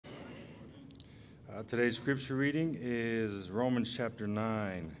Today's scripture reading is Romans chapter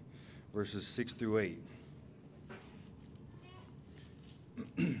 9, verses 6 through 8.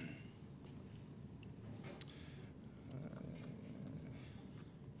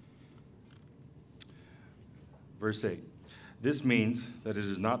 Verse 8. This means that it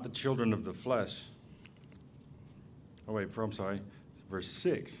is not the children of the flesh. Oh, wait, I'm sorry. Verse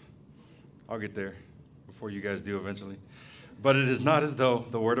 6. I'll get there before you guys do eventually. But it is not as though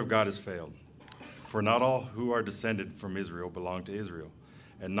the word of God has failed. For not all who are descended from Israel belong to Israel,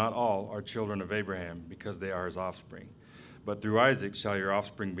 and not all are children of Abraham because they are his offspring. But through Isaac shall your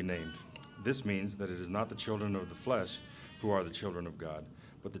offspring be named. This means that it is not the children of the flesh who are the children of God,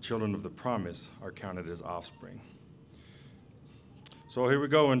 but the children of the promise are counted as offspring. So here we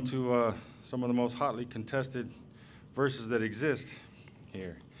go into some of the most hotly contested verses that exist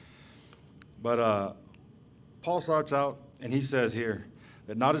here. But Paul starts out and he says here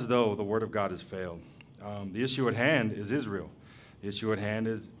that not as though the word of God has failed. The issue at hand is Israel. The issue at hand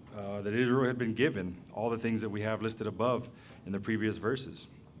is that Israel had been given all the things that we have listed above in the previous verses.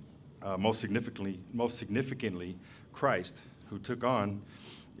 Most significantly, Christ, who took on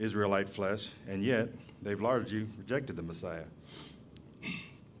Israelite flesh, and yet they've largely rejected the Messiah.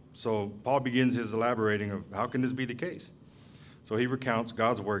 So Paul begins his elaborating of how can this be the case? So he recounts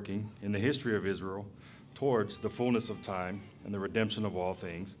God's working in the history of Israel towards the fullness of time and the redemption of all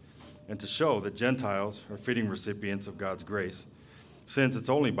things, and to show that Gentiles are fitting recipients of God's grace, since it's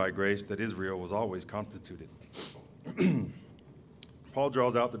only by grace that Israel was always constituted. Paul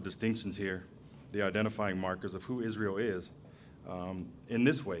draws out the distinctions here, the identifying markers of who Israel is, in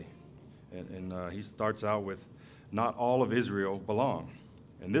this way. And he starts out with, not all of Israel belong.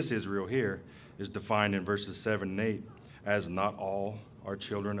 And this Israel here is defined in verses 7 and 8 as not all are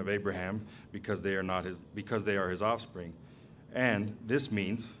children of Abraham because they are his offspring. And this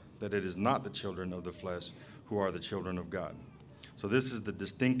means that it is not the children of the flesh who are the children of God. So this is the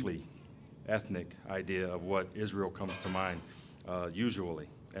distinctly ethnic idea of what Israel comes to mind usually,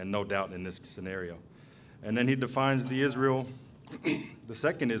 and no doubt in this scenario. And then he defines the Israel, the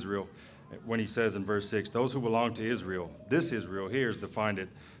second Israel, when he says in verse 6, those who belong to Israel, this Israel here is defined it,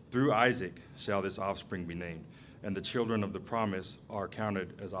 through Isaac shall this offspring be named, and the children of the promise are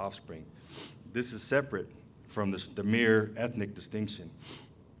counted as offspring. This is separate from the mere ethnic distinction.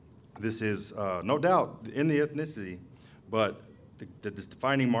 This is no doubt in the ethnicity, but the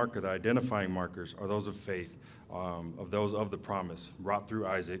defining marker, the identifying markers are those of faith, of those of the promise, wrought through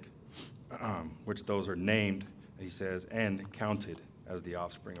Isaac, which those are named, he says, and counted as the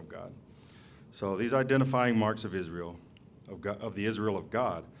offspring of God. So these identifying marks of Israel, of the Israel of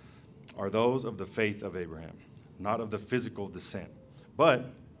God, are those of the faith of Abraham, not of the physical descent. But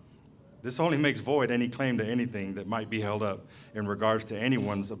this only makes void any claim to anything that might be held up in regards to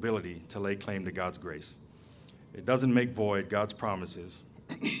anyone's ability to lay claim to God's grace. It doesn't make void God's promises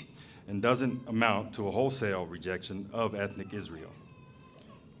and doesn't amount to a wholesale rejection of ethnic Israel.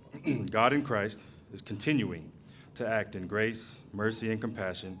 God in Christ is continuing to act in grace, mercy, and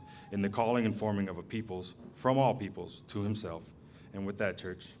compassion in the calling and forming of a peoples, from all peoples, to himself. And with that,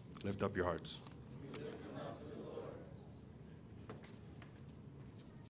 church, lift up your hearts.